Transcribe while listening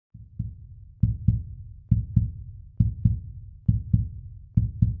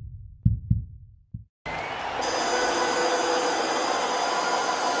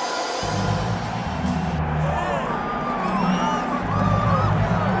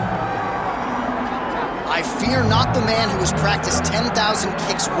I fear not the man who has practiced 10,000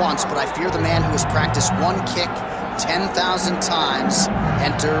 kicks once, but I fear the man who has practiced one kick 10,000 times.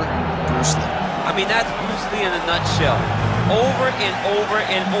 Enter Bruce Lee. I mean, that's Bruce Lee in a nutshell. Over and over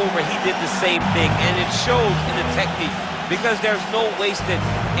and over, he did the same thing, and it shows in the technique because there's no wasted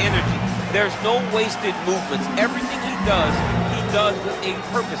energy. There's no wasted movements. Everything he does with a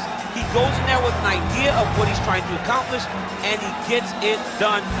purpose. He goes in there with an idea of what he's trying to accomplish, and he gets it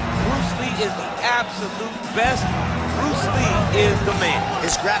done. Bruce Lee is the absolute best. Bruce Lee is the man.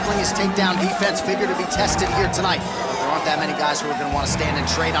 His grappling, his takedown defense figure to be tested here tonight. There aren't that many guys who are going to want to stand and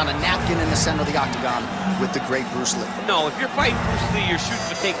trade on a napkin in the center of the octagon with the great Bruce Lee. No, if you're fighting Bruce Lee, you're shooting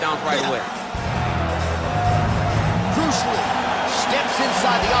for takedowns right away. Bruce Lee steps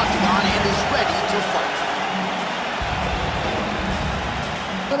inside the octagon and is ready to fight.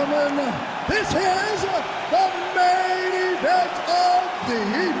 Gentlemen, this is the main event of the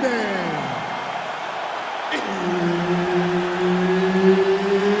evening.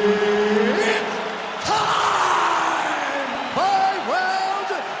 It's time! 5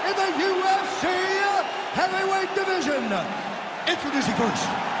 rounds in the UFC heavyweight division. Introducing first,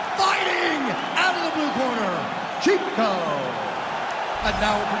 fighting out of the blue corner, Jeet Kune Do. And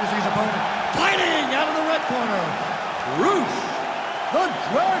now introducing his opponent, fighting out of the red corner, Bruce the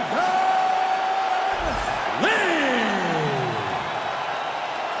Dragon Lee!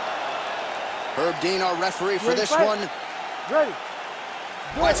 Herb Dean, our referee for this one. Ready.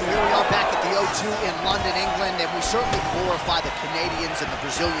 All right, so here we are back at the O2 in London, England, and we certainly glorify the Canadians and the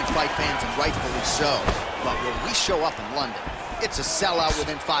Brazilian fight fans, and rightfully so. But when we show up in London, it's a sellout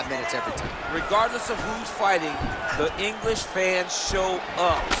within 5 minutes every time. Regardless of who's fighting, the English fans show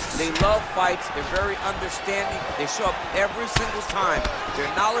up. They love fights. They're very understanding. They show up every single time. They're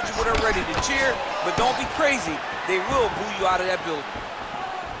knowledgeable. They're ready to cheer, but don't be crazy. They will boo you out of that building.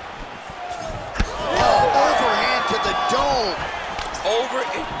 Oh, overhand to the dome. Over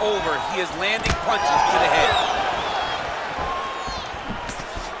and over, he is landing punches to the head.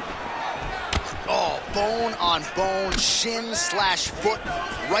 Oh, bone on bone, shin slash foot,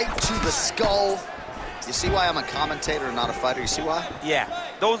 right to the skull. You see why I'm a commentator and not a fighter? You see why? Yeah,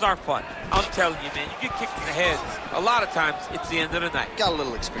 those are fun. I'm telling you, man, you get kicked in the head, a lot of times it's the end of the night. Got a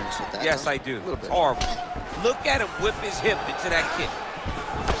little experience with that. Yes, huh? I do. A little bit. It's horrible. Look at him whip his hip into that kick.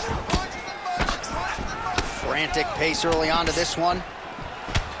 Frantic pace early on to this one.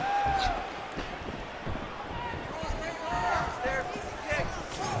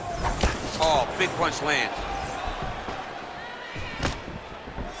 Oh, big punch lands.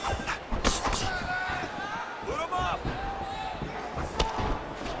 Put him up.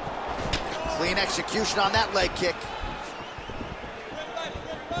 Clean execution on that leg kick.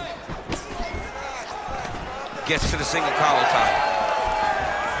 Gets to the single collar tie.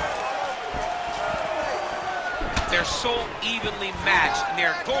 They're so evenly matched, and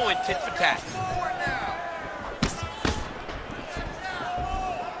they're going tit for tat.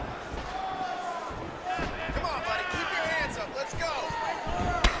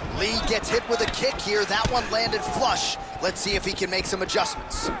 Lee gets hit with a kick here. That one landed flush. Let's see if he can make some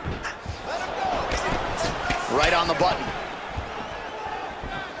adjustments. Right on the button.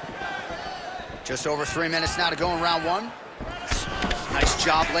 Just over 3 minutes now to go in round one. Nice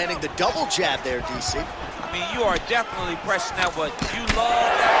job landing the double jab there, DC. I mean, you are definitely pressing that one. You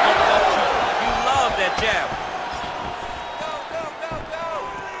love that one, don't you? You love that jab.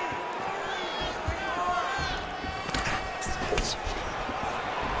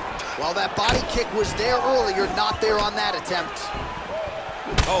 Well, that body kick was there earlier, not there on that attempt.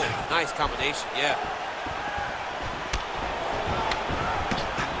 Oh, nice combination, yeah.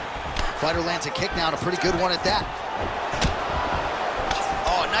 Fighter lands a kick now, and a pretty good one at that.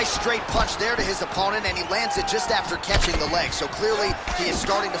 Oh, a nice straight punch there to his opponent, and he lands it just after catching the leg. So clearly, he is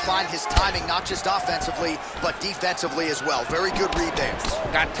starting to find his timing, not just offensively, but defensively as well. Very good read there.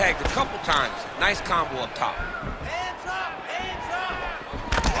 Got tagged a couple times. Nice combo up top.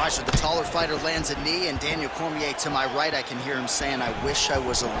 All right, so the taller fighter lands a knee, and Daniel Cormier to my right, I can hear him saying, I wish I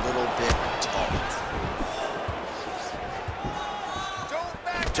was a little bit taller.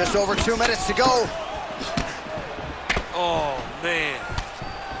 Just over 2 minutes to go. Oh, man.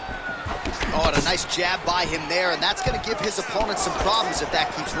 Oh, and a nice jab by him there, and that's going to give his opponent some problems if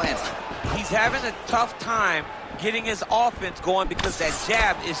that keeps landing. He's having a tough time getting his offense going because that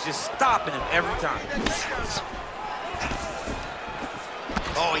jab is just stopping him every time.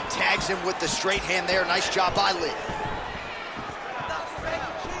 Oh, he tags him with the straight hand there. Nice job by Lee.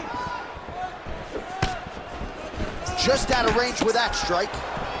 Just out of range with that strike.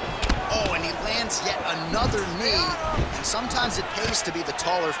 Oh, and he lands yet another knee. And sometimes it pays to be the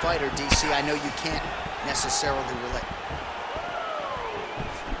taller fighter, DC. I know you can't necessarily relate.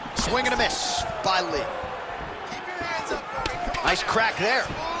 Swing and a miss by Lee. Keep your hands up, Cody. Come on. Nice crack there.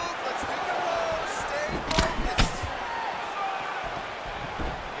 Let's make it roll. Stay focused.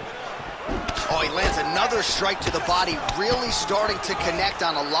 Oh, he lands another strike to the body, really starting to connect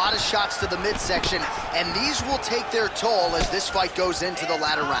on a lot of shots to the midsection, and these will take their toll as this fight goes into the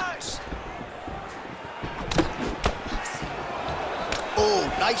latter rounds. Oh,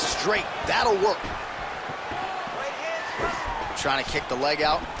 nice straight. That'll work. Trying to kick the leg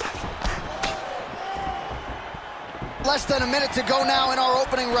out. Less than a minute to go now in our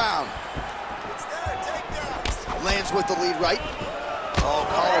opening round. Lands with the lead right. Oh,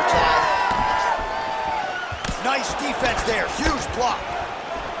 collar tie. Nice defense there. Huge block.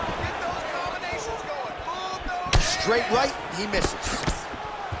 Get those combinations going. Move those. Straight right. He misses.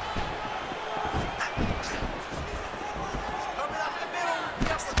 Coming up the middle.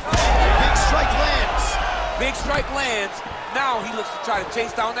 Big strike lands. Big strike lands. Now he looks to try to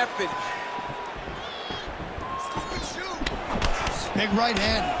chase down that finish. Big right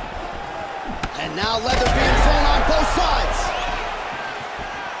hand. And now leather being thrown on both sides.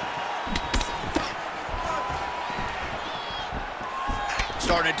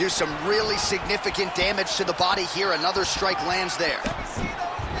 Starting to do some really significant damage to the body here. Another strike lands there. Let me see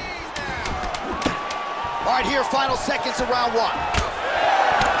those knees now. All right, here, final seconds of round one.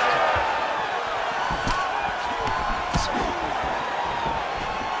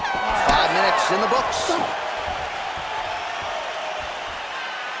 In the books. All right,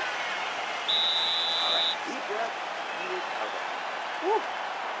 deep breath, you recover. Woo,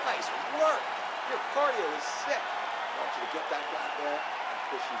 nice work. Your cardio is sick. I want you to get back out there and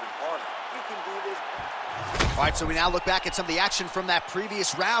push even harder. You can do this. All right, so we now look back at some of the action from that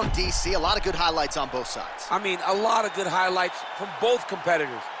previous round, DC. A lot of good highlights on both sides. I mean, a lot of good highlights from both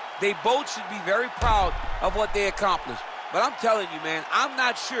competitors. They both should be very proud of what they accomplished. But I'm telling you, man, I'm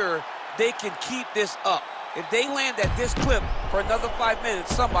not sure they can keep this up. If they land at this clip for another 5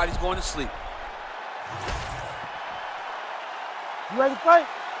 minutes, somebody's going to sleep. You ready to fight?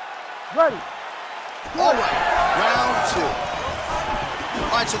 Ready. All right, round two.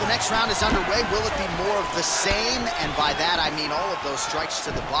 All right, so the next round is underway. Will it be more of the same? And by that, I mean all of those strikes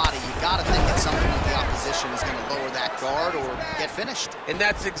to the body. You got to think it's something that the opposition is going to lower that guard or get finished. And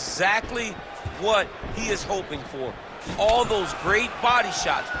that's exactly what he is hoping for. All those great body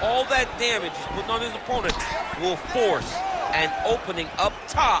shots, all that damage he's putting on his opponent will force an opening up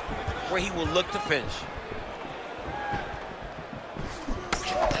top where he will look to finish.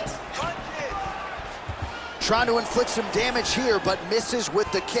 Trying to inflict some damage here, but misses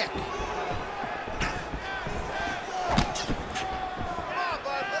with the kick. Come on,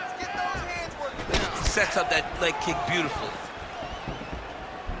 bud. Let's get those hands working now. Sets up that leg kick beautifully.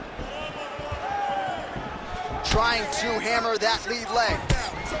 Trying to hammer that lead leg.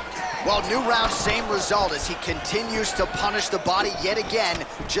 Well, new round, same result as he continues to punish the body yet again,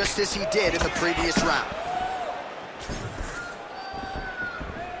 just as he did in the previous round.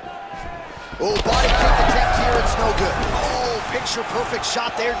 Oh, body kick attempt here, it's no good. Oh, picture perfect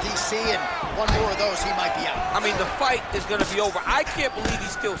shot there, DC, and one more of those, he might be out. I mean, the fight is going to be over. I can't believe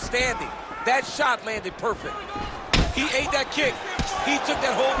he's still standing. That shot landed perfect. He ate that kick. He took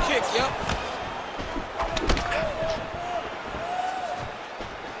that whole kick, yep.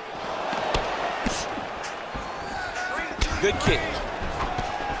 Good kick.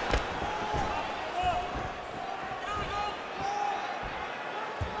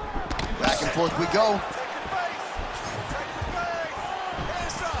 Back and forth we go.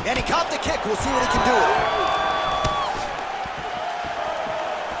 And he caught the kick. We'll see what he can do with it.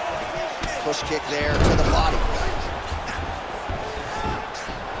 Push kick there to the body.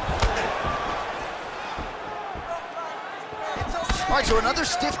 All right, so another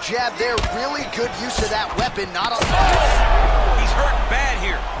stiff jab there. Really good use of that weapon. Not on. He's hurting bad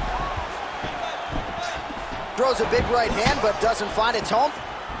here. Throws a big right hand, but doesn't find its home.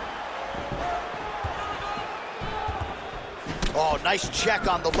 Oh, nice check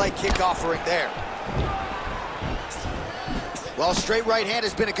on the leg kick offering there. Well, straight right hand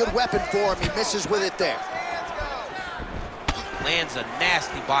has been a good weapon for him. He misses with it there. Lands a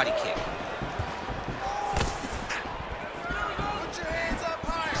nasty body kick.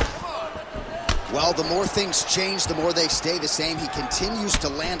 Well, the more things change, the more they stay the same. He continues to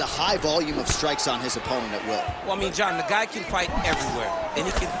land a high volume of strikes on his opponent at will. Well, I mean, John, the guy can fight everywhere. And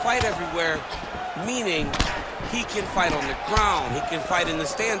he can fight everywhere, meaning he can fight on the ground, he can fight in the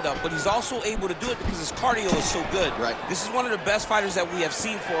stand-up, but he's also able to do it because his cardio is so good. Right. This is one of the best fighters that we have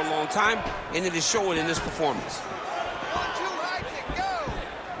seen for a long time, and it is showing in this performance. 1-2 high kick, go!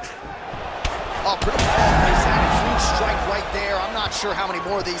 Oh, pretty nice. Had a huge strike right there. I'm not sure how many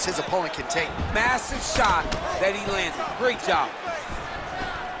more of these his opponent can take. Massive shot that he landed. Great job.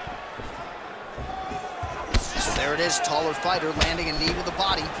 So there it is, taller fighter landing a knee to the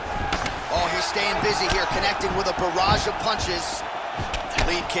body. Oh, he's staying busy here, connecting with a barrage of punches.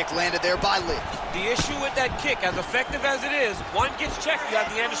 Lead kick landed there by Lee. The issue with that kick, as effective as it is, one gets checked, you have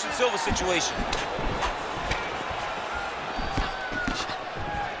the Anderson Silva situation.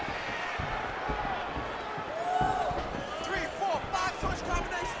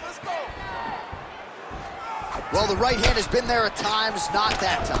 Well, the right hand has been there at times, not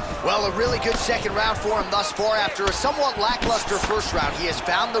that time. Well, a really good second round for him thus far. After a somewhat lackluster first round, he has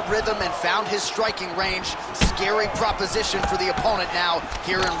found the rhythm and found his striking range. Scary proposition for the opponent now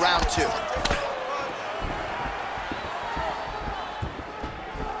here in round 2.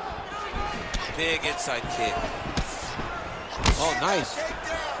 Big inside kick. Oh, nice.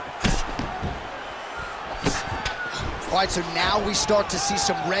 All right, so now we start to see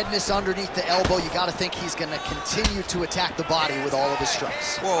some redness underneath the elbow. You got to think he's going to continue to attack the body with all of his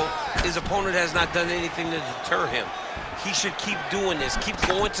strikes. Well, his opponent has not done anything to deter him. He should keep doing this, keep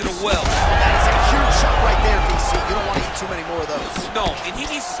going to the well. That is a huge shot right there, DC. You don't want to eat too many more of those. No, and he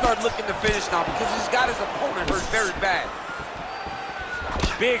needs to start looking to finish now because he's got his opponent hurt very bad.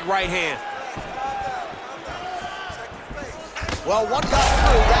 Big right hand. Well, one got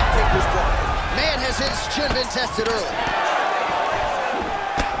through, that kick was blocked. Man, has his chin been tested early.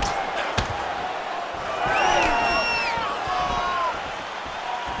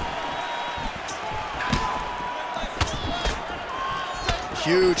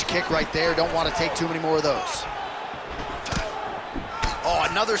 Huge kick right there. Don't want to take too many more of those. Oh,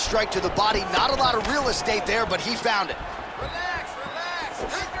 another strike to the body. Not a lot of real estate there, but he found it. Relax, relax.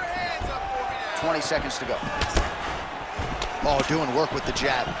 Keep your hands up for me now. 20 seconds to go. Oh, doing work with the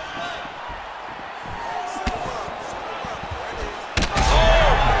jab.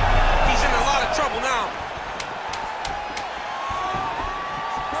 He's in a lot of trouble now.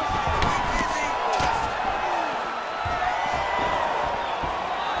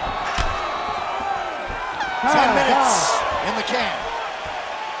 Ten minutes in the can.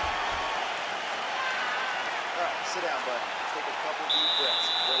 All right, sit down, bud. Take a couple deep breaths.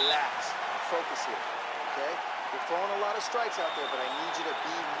 Relax. Focus here, okay? You're throwing a lot of strikes out there, but I need you to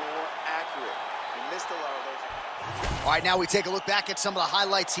be more accurate. You missed a lot of those. All right, now we take a look back at some of the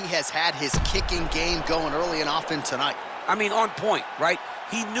highlights. He has had his kicking game going early and often tonight. I mean, on point, right?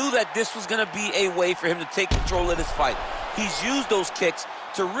 He knew that this was going to be a way for him to take control of this fight. He's used those kicks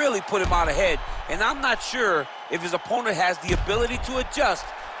to really put him out ahead, and I'm not sure if his opponent has the ability to adjust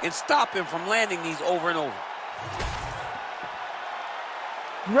and stop him from landing these over and over.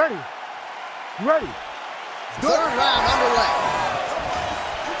 You ready? You ready? Third round underway.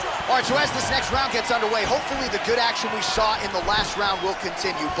 All right, so as this next round gets underway, hopefully the good action we saw in the last round will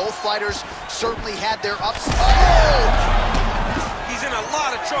continue. Both fighters certainly had their ups. Oh! He's in a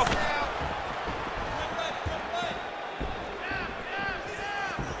lot of trouble.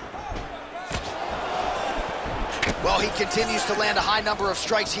 Well, he continues to land a high number of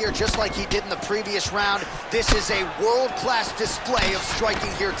strikes here, just like he did in the previous round. This is a world-class display of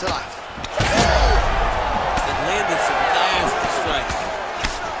striking here tonight. It landed some nasty strikes.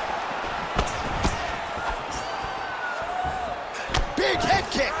 Big head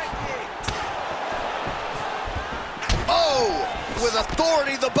kick. Oh, with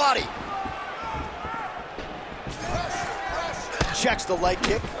authority the body. Checks the leg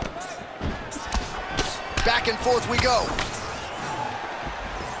kick. Back and forth we go.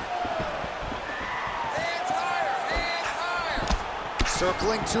 Hands higher, hands higher.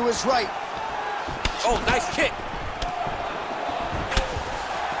 Circling to his right. Oh, nice kick.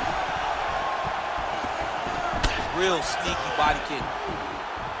 Real sneaky body kick.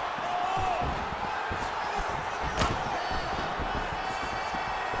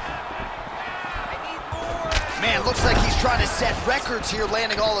 Man, looks like he's trying to set records here,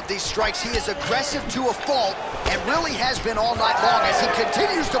 landing all of these strikes. He is aggressive to a fault and really has been all night long as he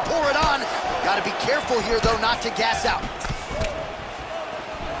continues to pour it on. Got to be careful here, though, not to gas out.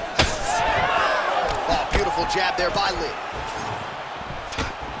 Oh, beautiful jab there by Lee.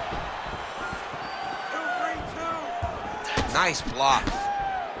 2-3-2. Nice block.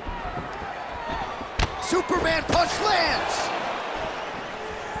 Superman punch lands.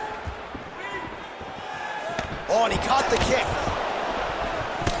 Oh, and he caught the kick.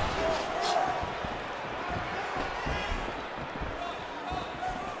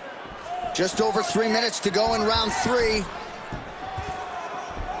 Just over 3 minutes to go in round 3.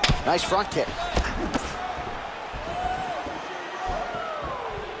 Nice front kick.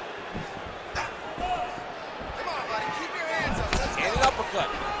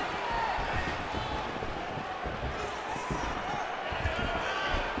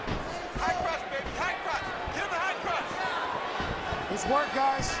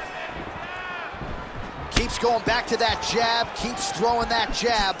 guys. Keeps going back to that jab, keeps throwing that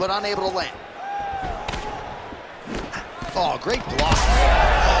jab, but unable to land. Oh, great block.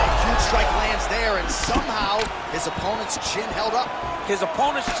 Oh, huge strike lands there, and somehow his opponent's chin held up. His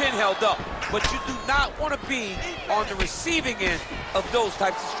opponent's chin held up, but you do not want to be on the receiving end of those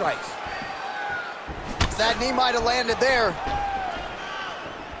types of strikes. That knee might have landed there.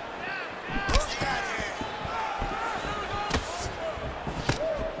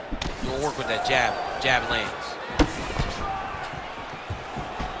 You'll work with that jab. Jab lands.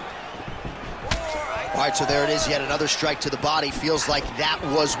 All right, so there it is, yet another strike to the body. Feels like that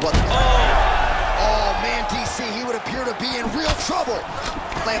was what... Oh, man, DC, he would appear to be in real trouble.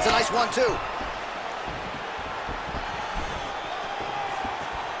 Lands a nice one, too.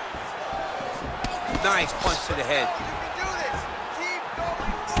 Nice punch to the head.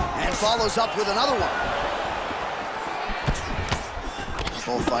 And follows up with another one.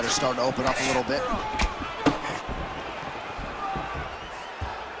 Both fighters starting to open up a little bit.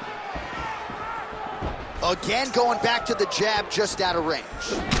 Again, going back to the jab, just out of range.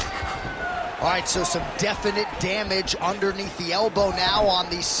 All right, so some definite damage underneath the elbow now on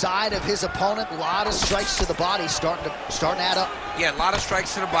the side of his opponent. A lot of strikes to the body starting to add up. Yeah, a lot of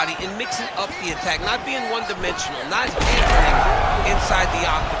strikes to the body and mixing up the attack, not being one-dimensional, not entering inside the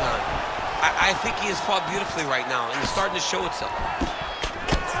octagon. I think he has fought beautifully right now, and it's starting to show itself.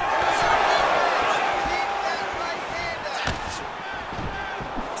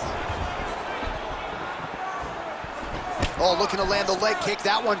 Oh, looking to land the leg kick.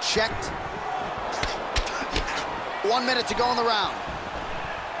 That one checked. 1 minute to go in the round.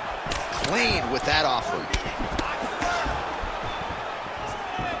 Clean with that offering.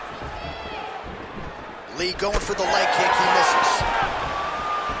 Lee going for the leg kick. He misses.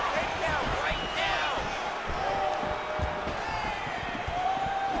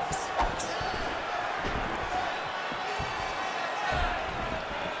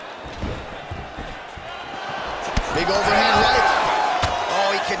 Big overhand right.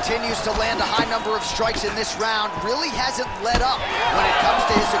 Oh, he continues to land a high number of strikes in this round. Really hasn't let up when it comes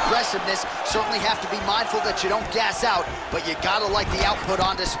to his aggressiveness. Certainly have to be mindful that you don't gas out, but you gotta like the output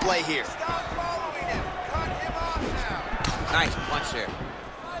on display here. Nice punch there.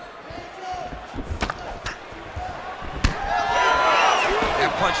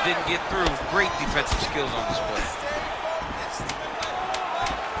 That punch didn't get through. Great defensive skills on display.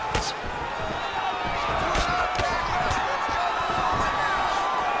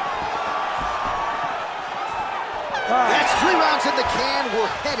 That's 3 rounds in the can. We're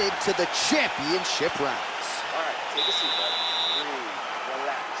headed to the championship rounds. All right, take a seat, buddy. Breathe,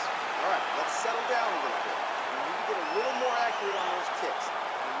 relax. All right, let's settle down a little bit. We need to get a little more accurate on those kicks.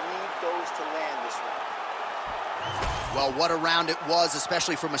 We need those to land this round. Well, what a round it was,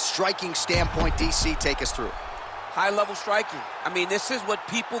 especially from a striking standpoint. DC, take us through. High-level striking. I mean, this is what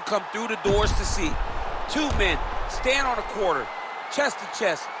people come through the doors to see. 2 men stand on a quarter, chest to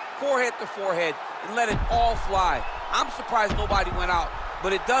chest, forehead to forehead, and let it all fly. I'm surprised nobody went out,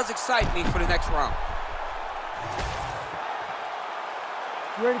 but it does excite me for the next round.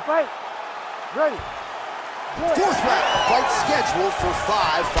 You ready to fight? Ready. Good. 4th round, fight scheduled for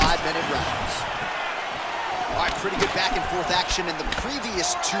 5 5-minute rounds. All right, pretty good back and forth action in the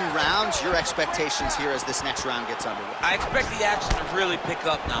previous 2 rounds. Your expectations here as this next round gets underway? I expect the action to really pick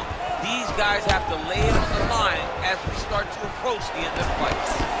up now. These guys have to lay it on the line as we start to approach the end of the fight.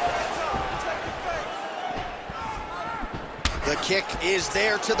 The kick is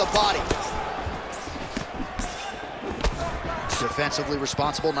there to the body. Defensively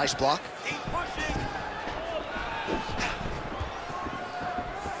responsible, nice block.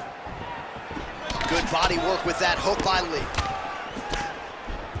 Good body work with that hook by Lee.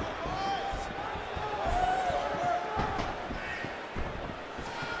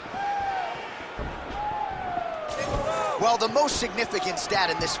 Well, the most significant stat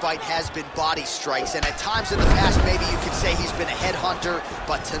in this fight has been body strikes, and at times in the past, maybe you could say he's been a headhunter,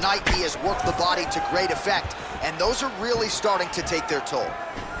 but tonight he has worked the body to great effect, and those are really starting to take their toll.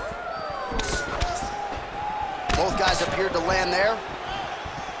 Both guys appeared to land there.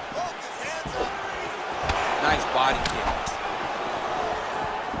 Nice body kick.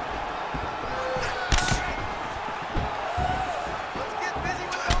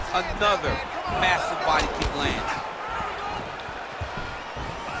 Another massive body kick lands.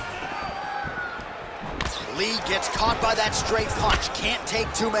 Lee gets caught by that straight punch. Can't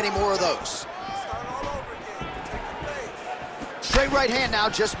take too many more of those. Straight right hand now,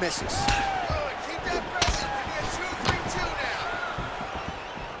 just misses. Keep that pressure. Give me a 2-3-2 now.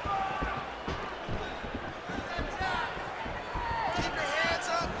 Keep your hands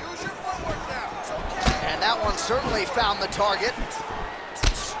certainly found the target.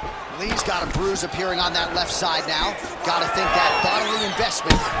 Lee's got a bruise appearing on that left side now. Got to think that bodily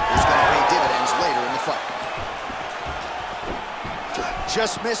investment is going to pay dividends later in the fight.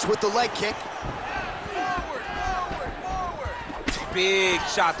 Just missed with the leg kick. Forward, forward, forward. Big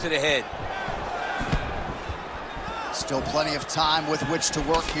shot to the head. Still plenty of time with which to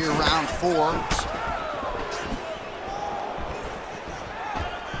work here, round 4.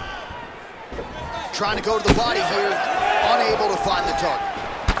 Trying to go to the body here, unable to find the target.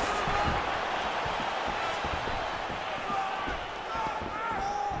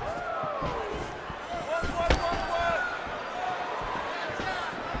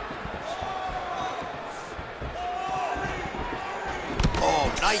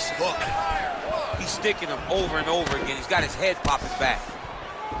 Oh, nice hook. He's sticking him over and over again. He's got his head popping back.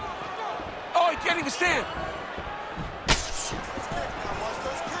 Oh, he can't even stand.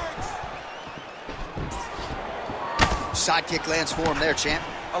 Side kick lands for him there, champ.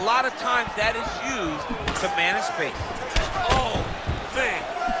 A lot of times that is used to man a space. Oh, man.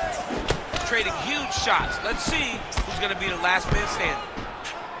 Trading huge shots. Let's see who's going to be the last man standing.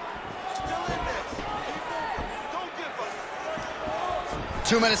 Still in this. Don't give up.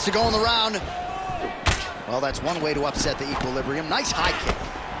 2 minutes to go in the round. Well, that's one way to upset the equilibrium. Nice high kick.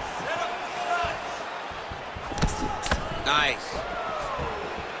 Nice.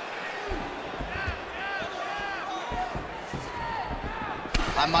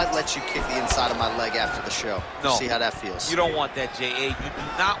 I might let you kick the inside of my leg after the show. No. See how that feels. You don't want that, J.A. You do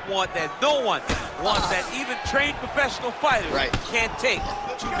not want that. No one wants that. Even trained professional fighters can't take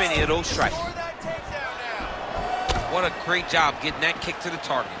too many of those strikes. Score that takedown now. What a great job getting that kick to the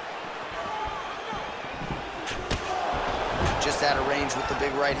target. Just out of range with the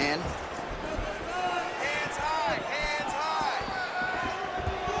big right hand. Hands high, hands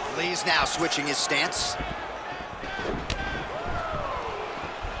high. Lee's now switching his stance.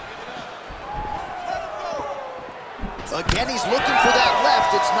 Again, he's looking for that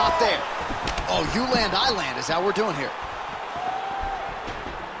left. It's not there. Oh, you land, I land is how we're doing here.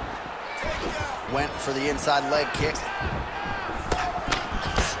 Went for the inside leg kick.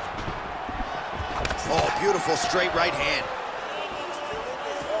 Oh, beautiful straight right hand.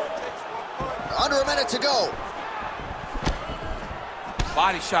 Under a minute to go.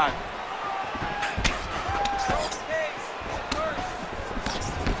 Body shot.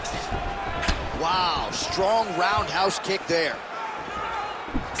 Wow, strong roundhouse kick there.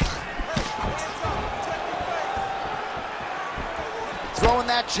 Throwing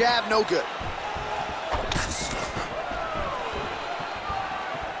that jab, no good.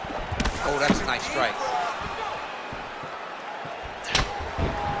 Oh, that's a nice strike.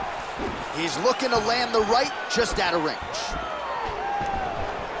 He's looking to land the right, just out of range.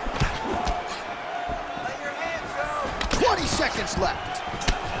 Let your hands go. 20 seconds left.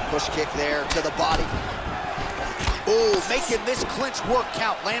 Push kick there to the body. Oh, making this clinch work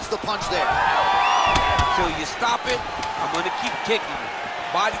count. Lands the punch there. Till you stop it, I'm going to keep kicking you.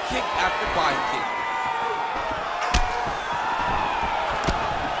 Body kick after body kick.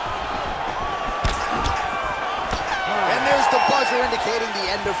 And there's the buzzer indicating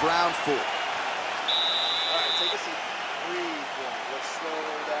the end of round 4. All right, take a seat. Breathe, boy. Let's slow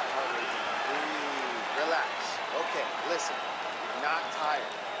that heart rate down. Breathe. Relax. Okay, listen. You're not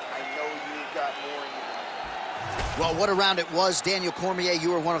tired. I know you've got more in you. Well, what a round it was. Daniel Cormier,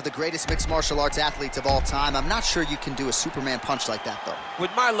 you are one of the greatest mixed martial arts athletes of all time. I'm not sure you can do a Superman punch like that, though.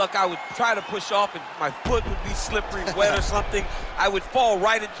 With my luck, I would try to push off and my foot would be slippery, wet or something. I would fall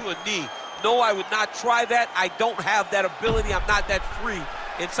right into a knee. No, I would not try that. I don't have that ability. I'm not that free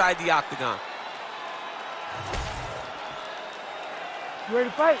inside the octagon. You ready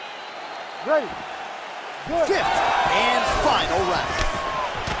to fight? Ready. Good. 5th and final round.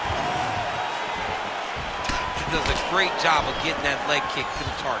 He does a great job of getting that leg kick to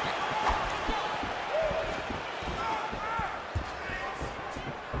the target.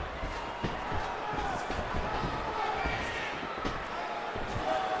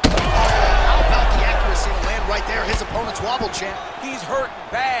 Right there, his opponent's wobble, champ. He's hurting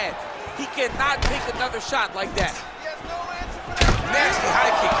bad. He cannot take another shot like that. He has no answer for that. Nasty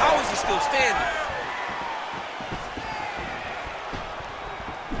high kick. How is he still standing?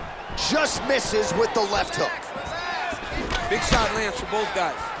 Just misses with the left hook. Relax. Big shot lands for both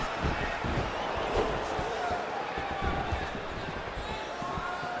guys.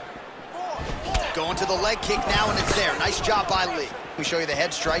 Going to the leg kick now, and it's there. Nice job by Lee. We show you the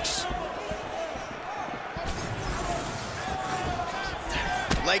head strikes.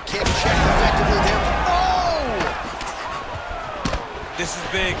 Leg kick checked effectively there. Oh! This is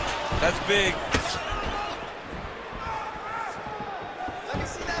big. That's big.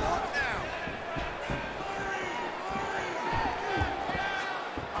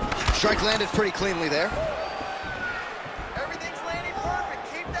 Strike landed pretty cleanly there. Everything's landing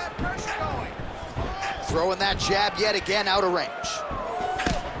perfect. Keep that pressure going. Throwing that jab yet again out of range.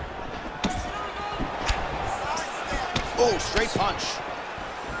 Oh, straight punch.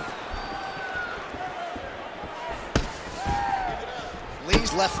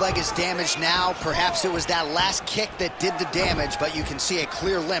 Lee's left leg is damaged now. Perhaps it was that last kick that did the damage, but you can see a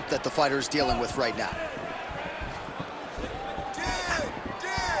clear limp that the fighter is dealing with right now.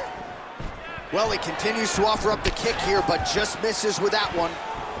 Well, he continues to offer up the kick here, but just misses with that one.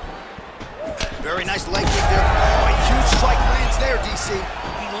 Very nice leg kick there. Oh, a huge strike lands there, DC.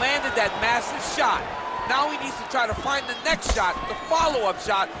 He landed that massive shot. Now he needs to try to find the next shot, the follow-up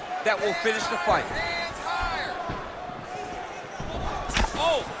shot that will finish the fight. Hands higher.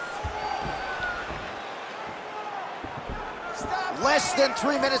 Oh! Stop. Less than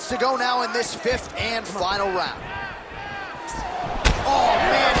 3 minutes to go now in this fifth and final round. Oh,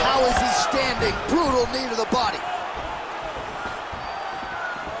 man, how is he standing? Brutal knee to the body.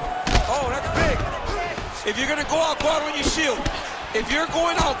 Oh, that's big. If you're going to go out on your shield. If you're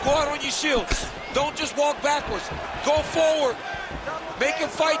going out, go out on your shield. Don't just walk backwards. Go forward. Make him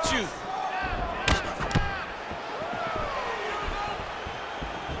fight you.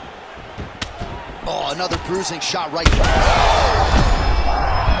 Oh, another bruising shot right there. Oh,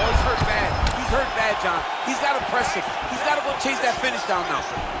 he's hurt bad. He's hurt bad, John. He's got to press it. He's got to go chase that finish down now.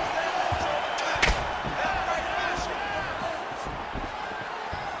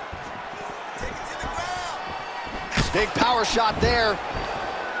 Big power shot there.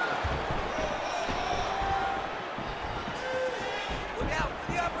 Look out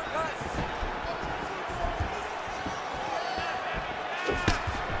for the uppercut.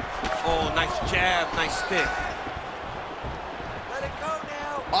 Oh, nice jab, nice stick. Let it go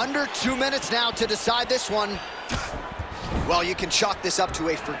now. Under 2 minutes now to decide this one. Well, you can chalk this up to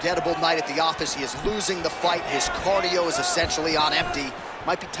a forgettable night at the office. He is losing the fight. His cardio is essentially on empty.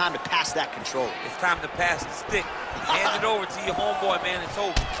 Might be time to pass that controller. It's time to pass the stick. Hand it over to your homeboy, man. It's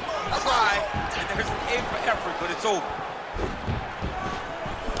over. You try, and there's an A for effort, but it's over.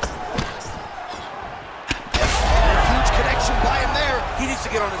 Huge connection by him there. He needs to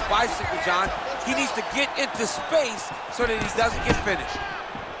get on his bicycle, John. He needs to get into space so that he doesn't get finished.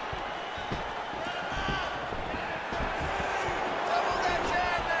 Double that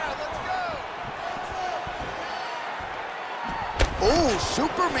jab now. Let's go. Oh,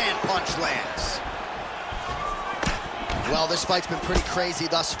 Superman punch lands. Well, this fight's been pretty crazy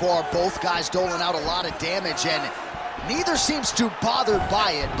thus far. Both guys doling out a lot of damage, and neither seems too bothered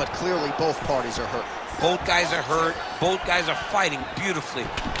by it, but clearly both parties are hurt. Both guys are hurt. Both guys are fighting beautifully.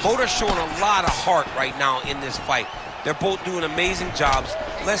 Both are showing a lot of heart right now in this fight. They're both doing amazing jobs.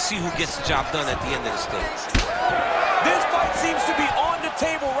 Let's see who gets the job done at the end of the stage. This fight seems to be on the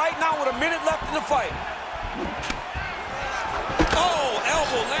table right now with a minute left in the fight. Oh,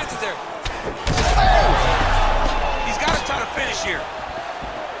 elbow landed there. He's got to try to finish here.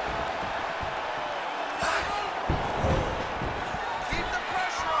 Keep the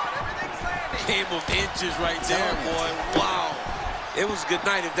pressure on. Everything's landing. Game of inches right there, boy. Wow. It was a good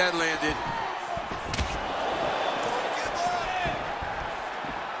night if that landed.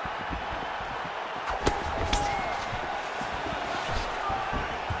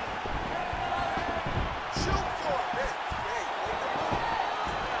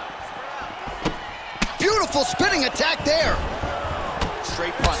 Beautiful spinning attack there.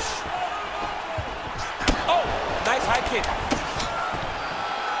 Straight punch. Oh, nice high kick.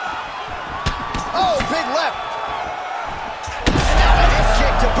 Oh, big left. And now a hip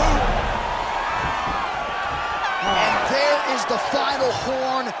kick to boot. And there is the final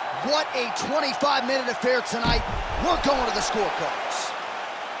horn. What a 25-minute affair tonight. We're going to the scorecards.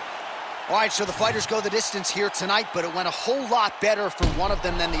 All right, so the fighters go the distance here tonight, but it went a whole lot better for one of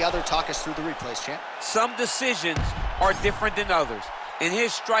them than the other. Talk us through the replays, champ. Some decisions are different than others, and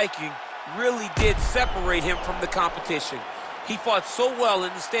his striking really did separate him from the competition. He fought so well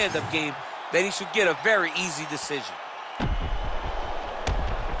in the stand-up game that he should get a very easy decision.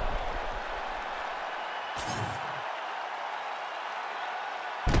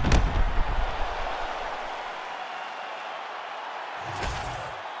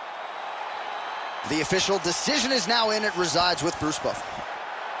 The official decision is now in. It resides with Bruce Buffer.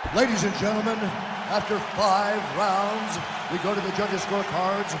 Ladies and gentlemen, after 5 rounds, we go to the judges'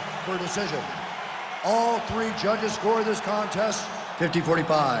 scorecards for a decision. All 3 judges score this contest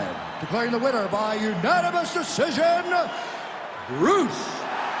 50-45. Declaring the winner by unanimous decision, Bruce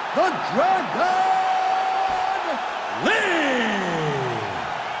the Dragon Lee!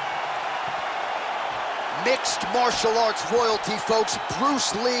 Mixed martial arts royalty, folks.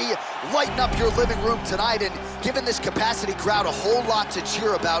 Bruce Lee, lighten up your living room tonight and giving this capacity crowd a whole lot to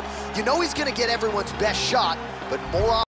cheer about. You know he's going to get everyone's best shot, but more